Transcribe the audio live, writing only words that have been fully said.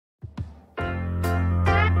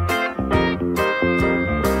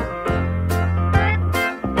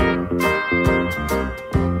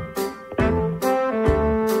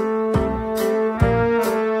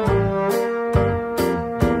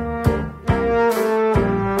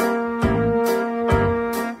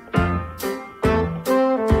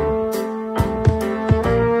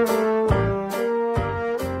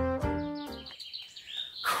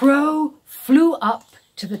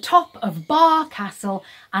to the top of Bar Castle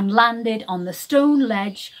and landed on the stone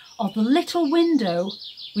ledge of the little window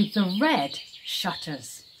with the red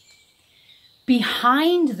shutters.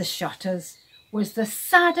 Behind the shutters was the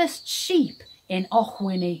saddest sheep in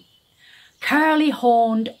Ochwinnay,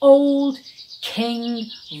 curly-horned old King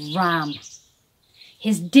Ram.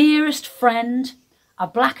 His dearest friend, a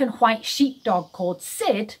black and white sheepdog called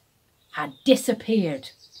Sid, had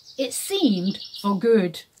disappeared. It seemed for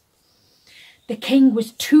good. The king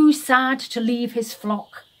was too sad to leave his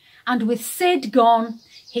flock, and with Sid gone,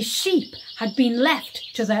 his sheep had been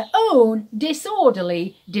left to their own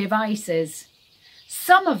disorderly devices.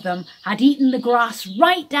 Some of them had eaten the grass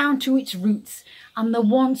right down to its roots, and the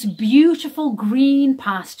once beautiful green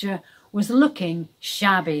pasture was looking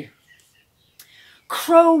shabby.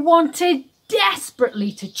 Crow wanted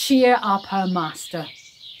desperately to cheer up her master.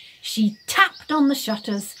 She tapped on the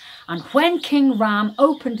shutters, and when King Ram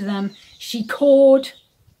opened them, she cawed,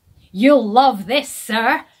 "You'll love this,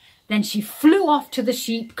 sir." Then she flew off to the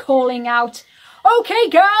sheep, calling out, "Okay,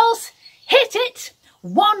 girls, hit it.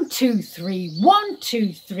 1, 2, 3, 1,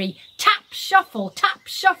 2, 3, tap,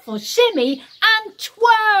 shuffle, shimmy and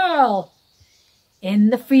twirl."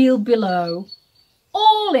 In the field below,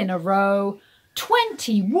 all in a row,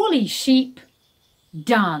 20 woolly sheep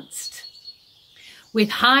danced.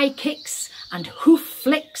 With high kicks and hoof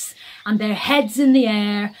flicks and their heads in the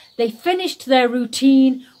air, they finished their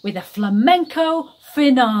routine with a flamenco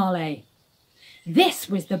finale. This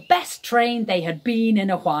was the best train they had been in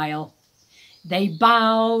a while. They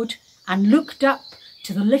bowed and looked up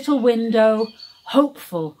to the little window,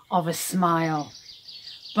 hopeful of a smile.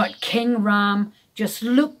 But King Ram just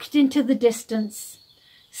looked into the distance,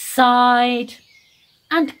 sighed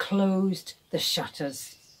and closed the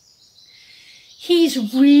shutters.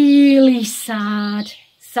 "He's really sad,"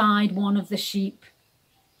 sighed one of the sheep.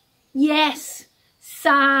 "Yes,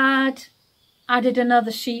 sad," added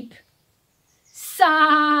another sheep.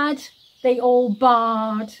 "Sad," they all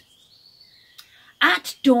barred.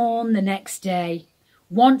 At dawn the next day,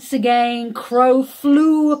 once again Crow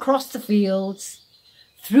flew across the fields,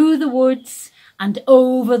 through the woods and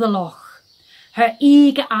over the loch. Her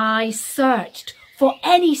eager eyes searched for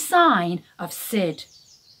any sign of Sid,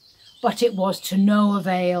 but it was to no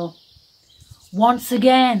avail. Once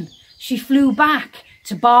again she flew back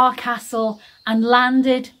to Bar Castle and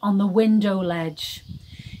landed on the window ledge.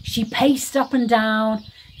 She paced up and down,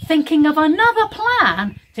 thinking of another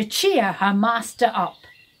plan to cheer her master up.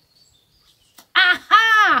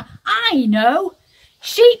 "Aha! I know!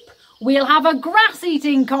 Sheep, we'll have a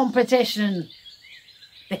grass-eating competition.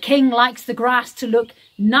 The king likes the grass to look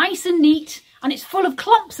nice and neat, and it's full of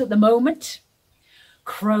clumps at the moment."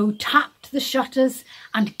 Crow tapped the shutters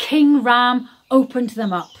and King Ram opened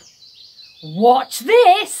them up. "Watch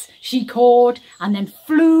this," she cawed, and then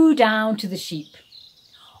flew down to the sheep.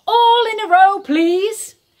 "All in a row,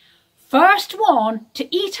 please. First one to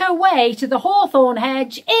eat her way to the hawthorn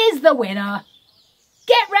hedge is the winner.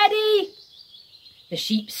 Get ready." The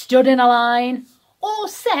sheep stood in a line, all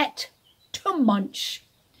set to munch.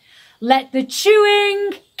 "Let the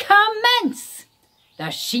chewing commence." The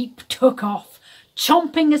sheep took off,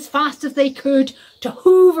 chomping as fast as they could to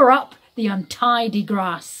hoover up the untidy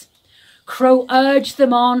grass. Crow urged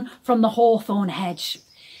them on from the hawthorn hedge.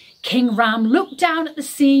 King Ram looked down at the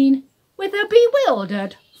scene with a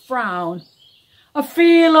bewildered frown. "I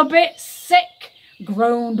feel a bit sick,"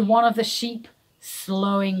 groaned one of the sheep,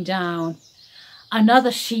 slowing down.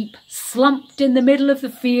 Another sheep slumped in the middle of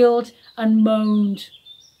the field and moaned,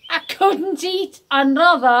 "I couldn't eat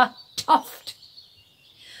another tuft."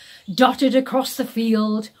 Dotted across the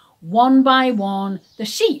field, one by one, the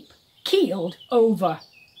sheep keeled over,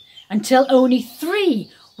 until only 3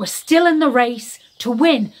 were still in the race to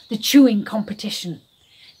win the chewing competition.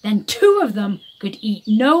 Then 2 of them could eat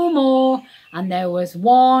no more, and there was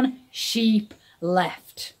 1 sheep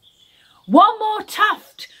left. "One more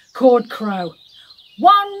tuft," cawed Crow.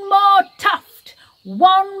 "One more tuft,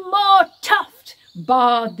 one more tuft,"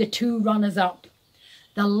 barred the 2 runners up.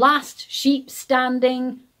 The last sheep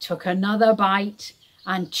standing took another bite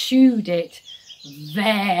and chewed it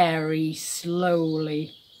very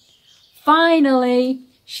slowly. Finally,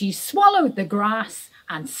 she swallowed the grass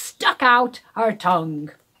and stuck out her tongue.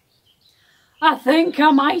 "I think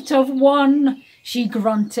I might have won," she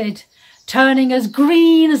grunted, turning as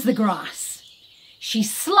green as the grass. She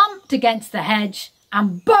slumped against the hedge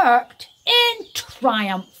and burped in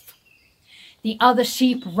triumph. The other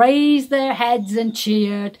sheep raised their heads and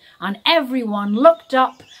cheered, and everyone looked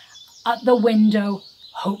up at the window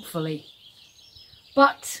hopefully.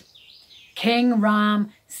 But King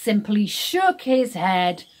Ram simply shook his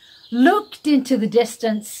head, looked into the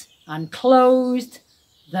distance and closed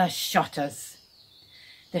the shutters.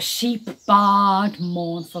 The sheep baaed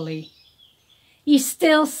mournfully. "You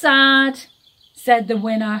still sad?" said the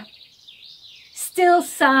winner. "Still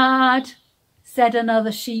sad," said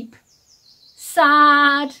another sheep.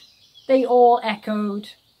 "Sad," they all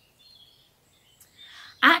echoed.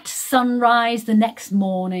 At sunrise the next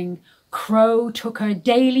morning, Crow took her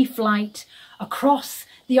daily flight across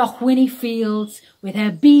the Ochwinnay fields with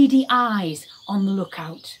her beady eyes on the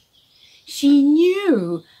lookout. She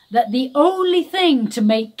knew that the only thing to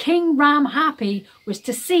make King Ram happy was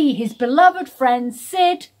to see his beloved friend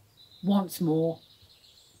Sid once more.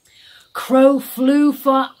 Crow flew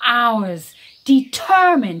for hours,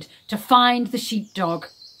 determined to find the sheepdog.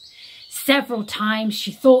 Several times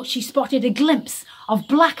she thought she spotted a glimpse of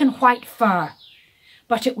black and white fur,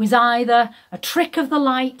 but it was either a trick of the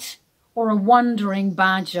light or a wandering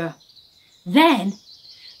badger. Then,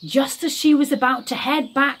 just as she was about to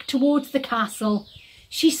head back towards the castle,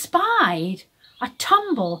 she spied a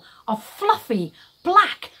tumble of fluffy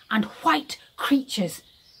black and white creatures,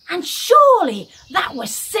 and surely that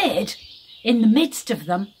was Sid in the midst of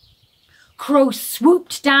them. Crow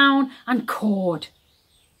swooped down and cawed.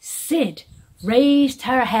 Sid raised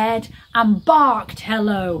her head and barked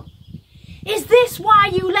hello. "Is this why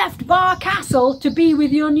you left Bar Castle to be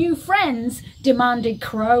with your new friends?" demanded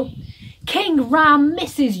Crow. "King Ram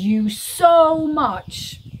misses you so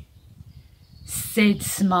much." Sid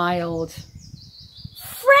smiled.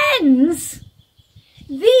 "Friends?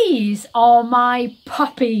 These are my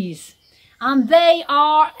puppies, and they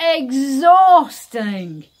are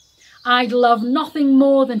exhausting. I'd love nothing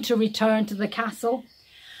more than to return to the castle.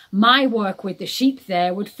 My work with the sheep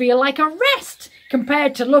there would feel like a rest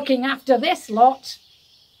compared to looking after this lot.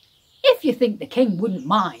 If you think the king wouldn't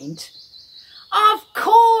mind." "Of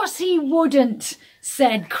course he wouldn't,"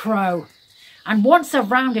 said Crow. "And once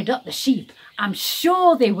I've rounded up the sheep, I'm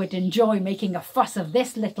sure they would enjoy making a fuss of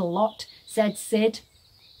this little lot," said Sid.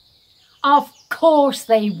 "Of course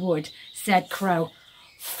they would," said Crow.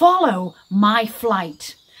 "Follow my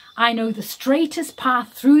flight. I know the straightest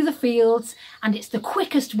path through the fields, and it's the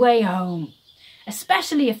quickest way home,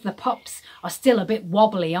 especially if the pups are still a bit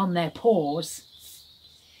wobbly on their paws."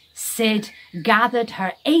 Sid gathered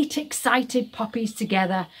her 8 excited puppies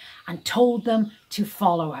together and told them to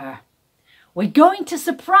follow her. "We're going to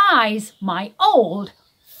surprise my old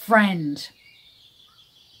friend."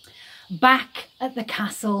 Back at the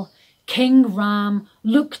castle, King Ram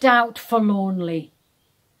looked out forlornly.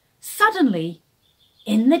 Suddenly,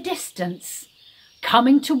 in the distance,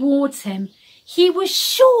 coming towards him, he was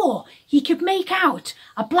sure he could make out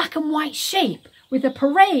a black and white shape with a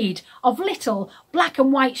parade of little black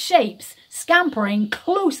and white shapes scampering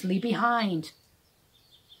closely behind.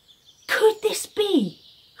 Could this be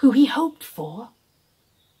who he hoped for?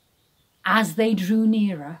 As they drew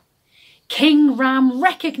nearer, King Ram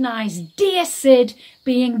recognised dear Sid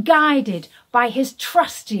being guided by his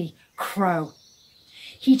trusty Crow.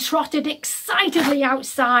 He trotted excitedly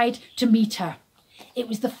outside to meet her. It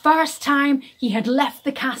was the first time he had left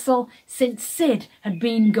the castle since Sid had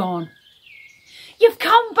been gone. "You've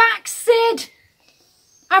come back, Sid!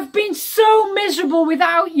 I've been so miserable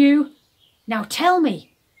without you. Now tell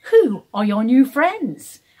me, who are your new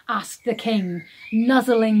friends?" asked the king,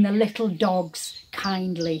 nuzzling the little dogs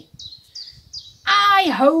kindly. "I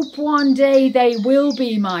hope one day they will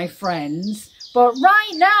be my friends, but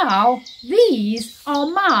right now these are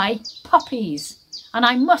my puppies, and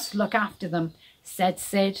I must look after them," said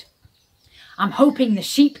Sid. "I'm hoping the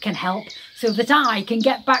sheep can help so that I can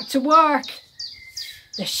get back to work."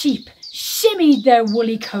 The sheep shimmied their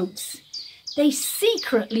woolly coats. They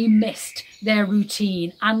secretly missed their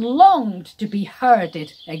routine and longed to be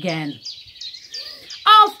herded again.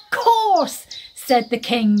 "Of course," said the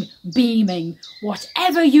king, beaming.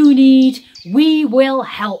 "Whatever you need, we will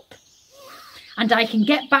help. And I can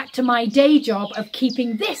get back to my day job of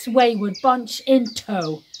keeping this wayward bunch in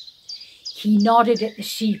tow." He nodded at the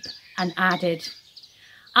sheep and added,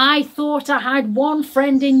 "I thought I had one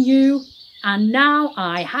friend in you, and now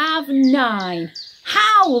I have 9.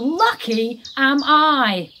 How lucky am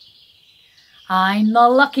I?" "I'm the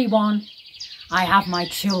lucky one. I have my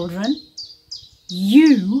children,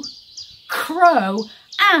 you, Crow,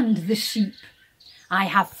 and the sheep. I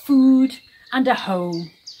have food and a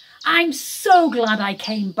home. I'm so glad I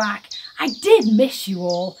came back. I did miss you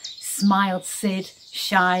all," smiled Sid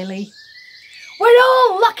shyly. "We're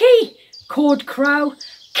all lucky," cawed Crow.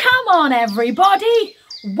 "Come on, everybody.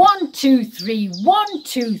 1, 2, 3, 1,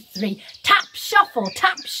 2, 3. Tap,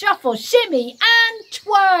 shuffle, shimmy and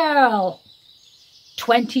twirl."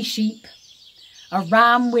 20 sheep, a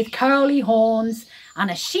ram with curly horns,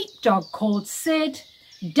 and a sheepdog called Sid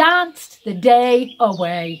danced the day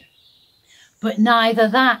away. But neither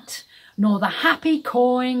that nor the happy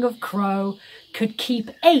cawing of crow could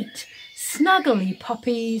keep 8 snuggly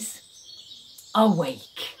puppies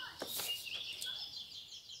awake.